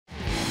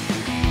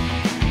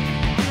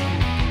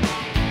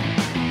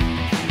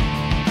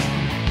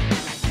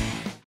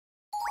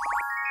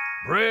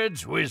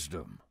Bread's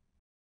wisdom.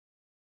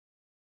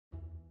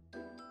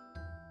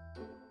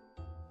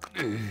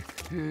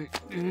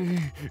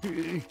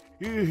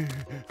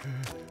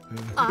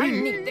 I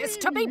need this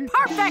to be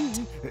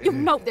perfect! You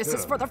know this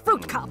is for the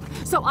fruit cup,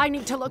 so I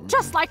need to look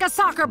just like a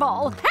soccer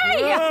ball.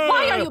 Hey!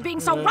 Why are you being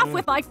so rough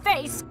with my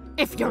face?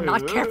 If you're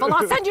not careful,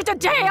 I'll send you to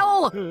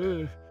jail!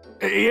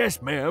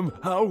 Yes, ma'am.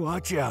 I'll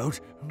watch out.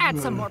 Add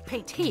some more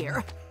paint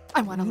here.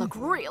 I want to look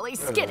really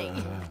skinny.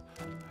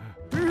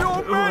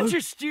 Your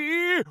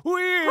Majesty,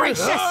 we're...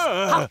 Gracious!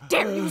 How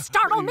dare you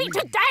startle me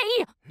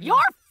today! You're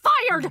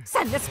fired!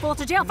 Send this fool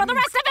to jail for the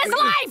rest of his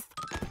life!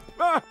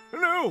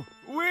 No!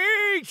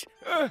 Wait!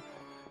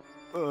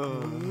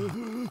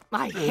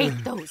 I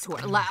hate those who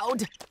are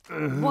loud.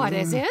 What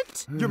is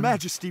it? Your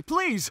Majesty,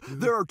 please!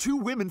 There are two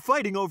women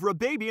fighting over a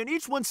baby, and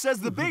each one says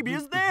the baby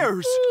is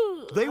theirs!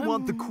 They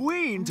want the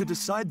Queen to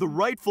decide the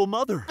rightful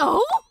mother.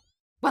 Oh?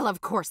 Well,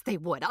 of course they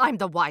would. I'm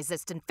the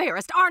wisest and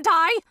fairest, aren't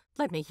I?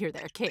 Let me hear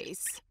their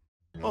case.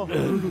 Ugh,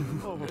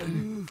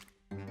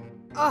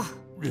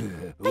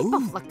 they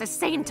both look the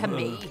same to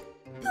me.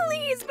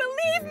 Please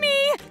believe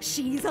me!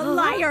 She's a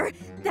liar!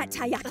 That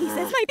Taiyaki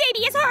says my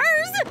baby is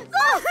hers!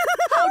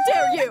 How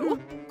dare you!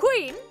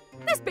 Queen,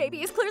 this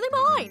baby is clearly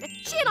mine.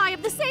 She and I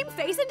have the same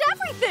face and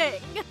everything.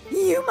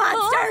 You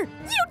monster!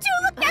 You two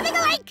look nothing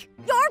alike!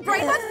 Your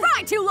brain was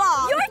fried too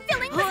long! You're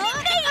filling with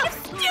native,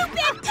 stupid!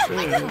 At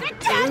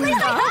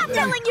least I'm not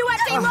filling you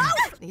empty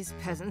loaf! These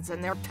peasants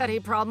and their petty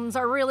problems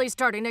are really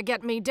starting to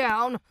get me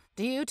down.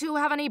 Do you two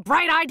have any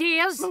bright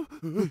ideas?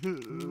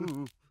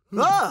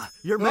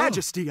 Your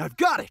Majesty, I've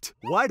got it!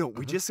 Why don't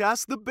we just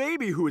ask the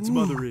baby who its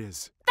mother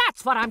is?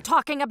 That's what I'm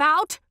talking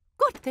about!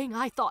 Good thing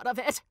I thought of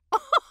it.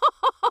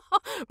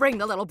 Bring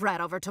the little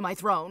brat over to my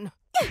throne.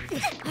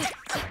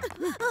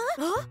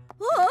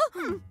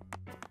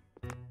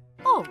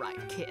 All right,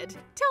 kid.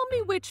 Tell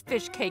me which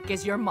fish cake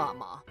is your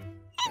mama.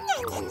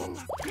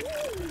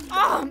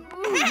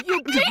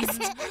 You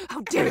beast!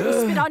 How dare you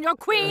spit on your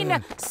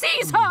queen!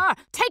 Seize her!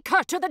 Take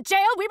her to the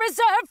jail we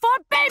reserve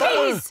for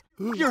babies!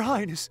 Your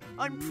Highness,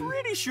 I'm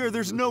pretty sure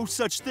there's no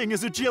such thing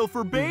as a jail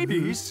for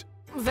babies.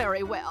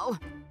 Very well.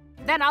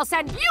 Then I'll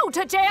send you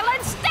to jail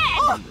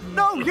instead!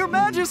 No, Your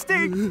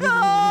Majesty!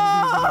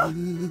 Ah!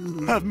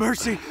 Have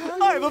mercy!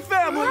 I have a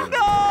family!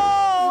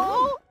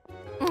 No!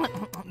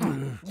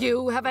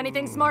 You have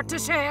anything smart to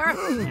share?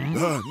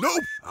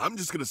 Nope. I'm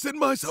just gonna send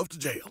myself to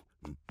jail.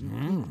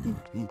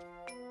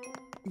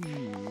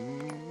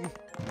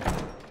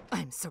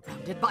 I'm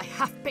surrounded by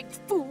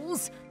half-baked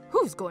fools.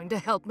 Who's going to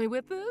help me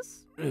with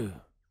this?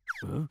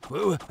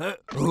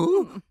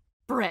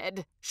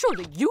 Bread,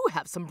 surely you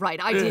have some bright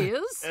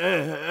ideas.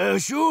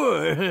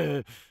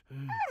 Sure.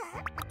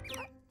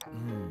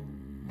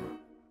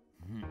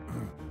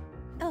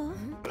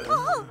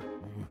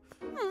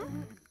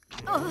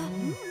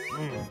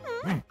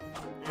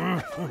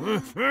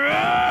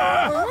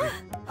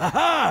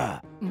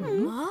 Aha!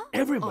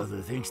 Every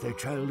mother thinks their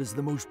child is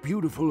the most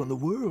beautiful in the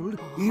world.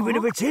 Even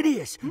if it's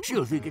hideous,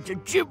 she'll think it's a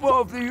chip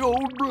off the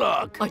old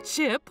block. A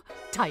chip?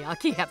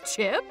 Taiyaki have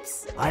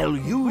chips? I'll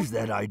use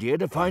that idea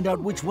to find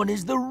out which one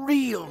is the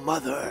real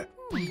mother.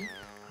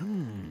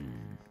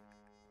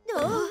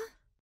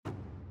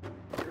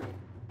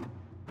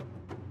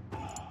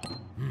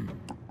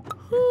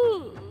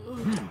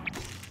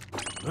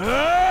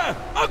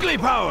 Ugly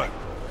power!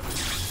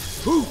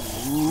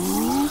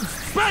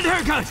 Bad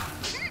haircut!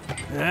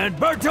 And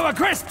burnt to a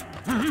crisp!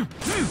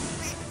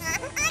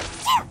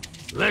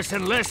 Less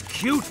and less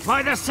cute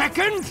by the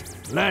second!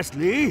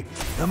 Lastly,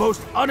 the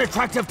most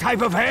unattractive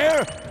type of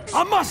hair,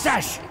 a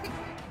mustache!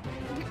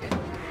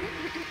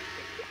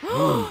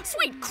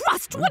 Sweet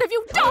crust, what have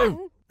you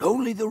done?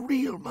 Only the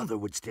real mother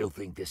would still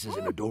think this is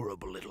an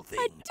adorable little thing.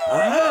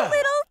 Adorable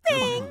little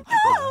thing!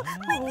 Oh,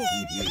 my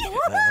baby!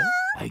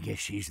 I guess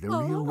she's the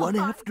real one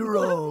after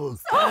all.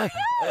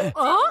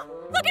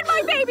 Look at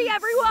my baby,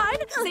 everyone!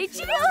 Say cheese,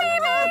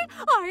 baby!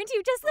 Aren't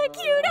you just the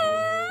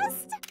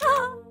cutest?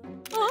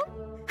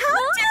 How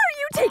dare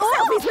you take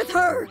selfies with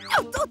her?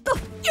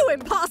 You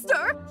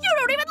imposter! You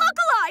don't even look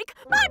alike!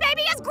 My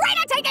baby is great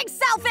at taking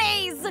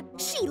selfies!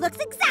 She looks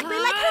exactly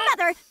like her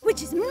mother,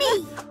 which is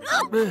me!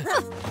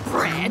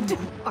 Bread,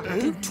 are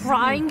you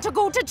trying to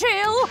go to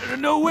jail?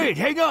 No, wait,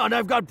 hang on.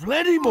 I've got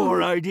plenty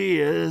more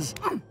ideas.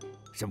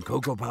 Some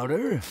cocoa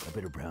powder, a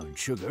bit of brown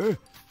sugar,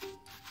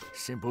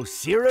 simple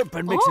syrup,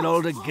 and mix it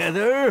all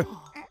together.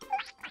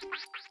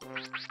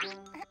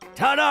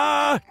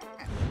 Ta-da!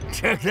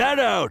 Check that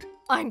out.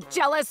 I'm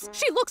jealous.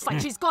 She looks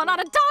like she's gone on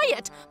a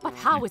diet. But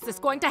how is this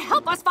going to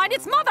help us find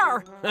its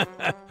mother?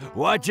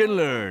 Watch and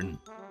learn.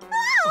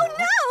 Oh,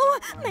 no!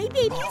 My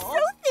baby is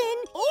so thin.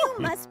 You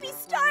must be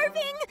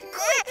starving.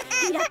 Quick,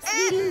 eat up,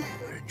 sweetie.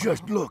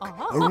 Just look.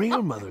 A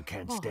real mother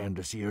can't stand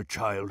to see her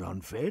child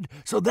unfed,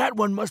 so that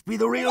one must be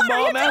the real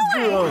mom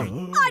after all.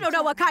 I don't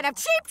know what kind of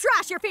cheap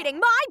trash you're feeding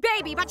my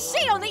baby, but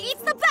she only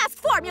eats the best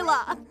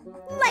formula.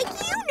 Like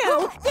you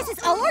know, this is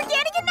all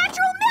organic and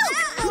natural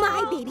milk.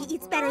 My baby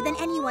eats better than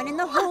anyone in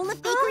the whole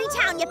of Bakery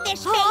Town, you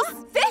fish face!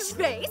 Fish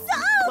face?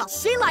 Oh! Well,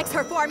 she likes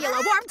her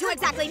formula warm to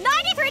exactly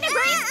 93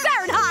 degrees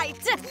Fahrenheit!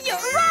 You're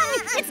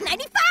wrong! It's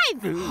 95!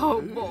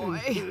 Oh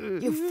boy,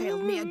 you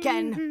failed me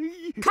again.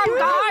 Come,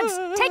 guards!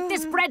 Take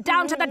this bread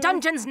down to the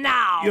dungeons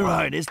now! Your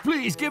Highness,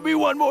 please give me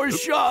one more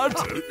shot!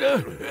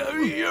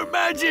 Your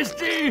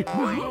Majesty!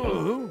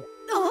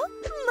 Oh,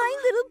 my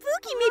little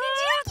Pookie made a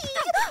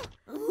dookie!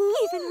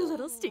 Even her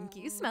little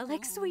stinkies smell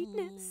like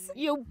sweetness.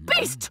 You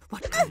beast!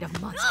 What kind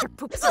of monster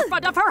poops in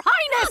front of her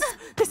Highness?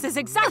 This is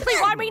exactly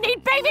why we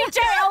need baby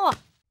jail!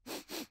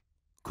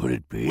 Could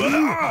it be?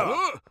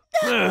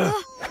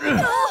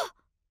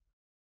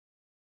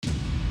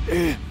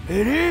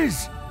 It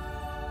is!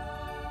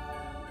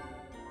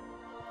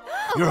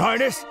 Your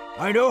Highness,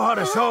 I know how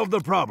to solve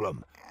the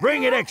problem.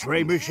 Bring an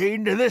X-ray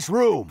machine to this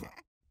room.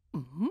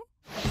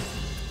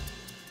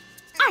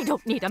 I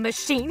don't need a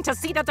machine to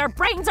see that their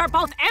brains are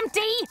both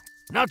empty!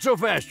 Not so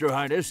fast, Your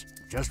Highness.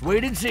 Just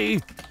wait and see.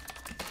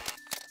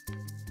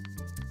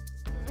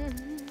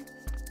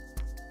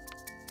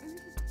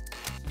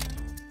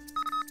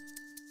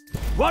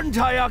 One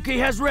taiyaki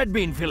has red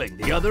bean filling,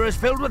 the other is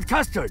filled with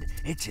custard.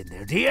 It's in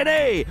their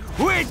DNA,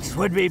 which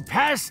would be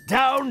passed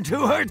down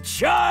to her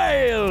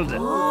child.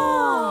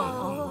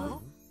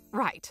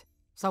 Right.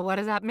 So what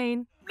does that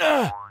mean?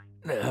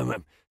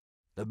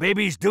 The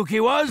baby's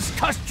dookie was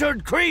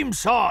custard cream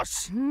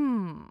sauce.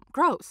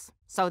 Gross.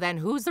 So then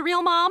who's the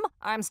real mom?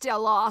 I'm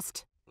still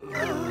lost.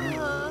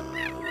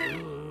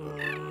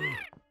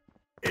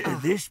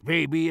 This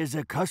baby is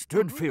a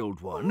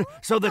custard-filled one,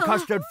 so the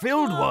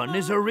custard-filled one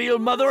is a real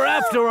mother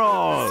after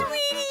all.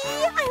 Sweetie,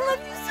 I love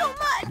you so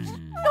much!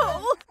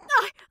 No!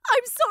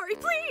 I'm sorry,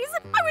 please!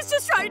 I was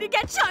just trying to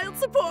get child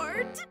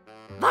support!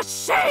 The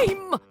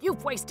shame!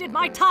 You've wasted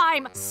my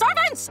time!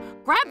 Servants!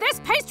 Grab this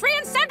pastry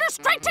and send her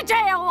straight to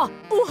jail!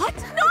 What?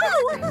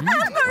 No!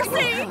 Have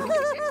mercy!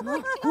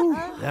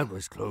 That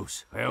was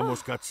close. I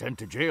almost got sent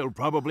to jail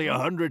probably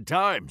 100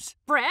 times.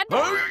 Bread?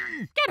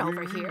 Get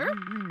over here.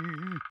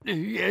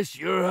 Yes,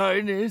 Your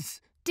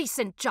Highness.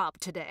 Decent job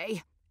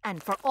today.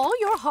 And for all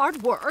your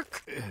hard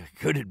work,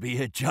 Could it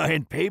be a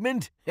giant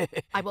payment?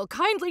 I will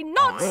kindly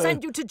not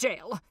send you to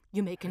jail.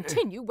 You may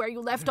continue where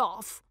you left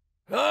off.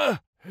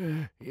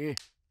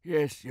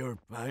 Yes, Your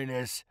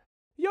Highness.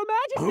 Your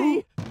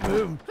Majesty!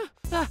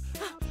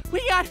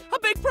 We got a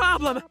big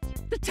problem!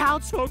 The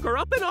townsfolk are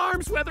up in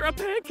arms whether a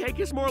pancake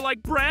is more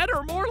like bread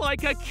or more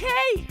like a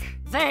cake!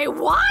 They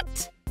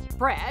what?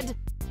 Bread,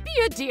 be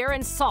a dear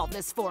and solve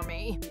this for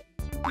me.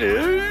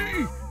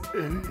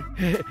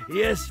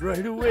 Yes,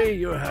 right away,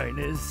 Your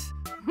Highness.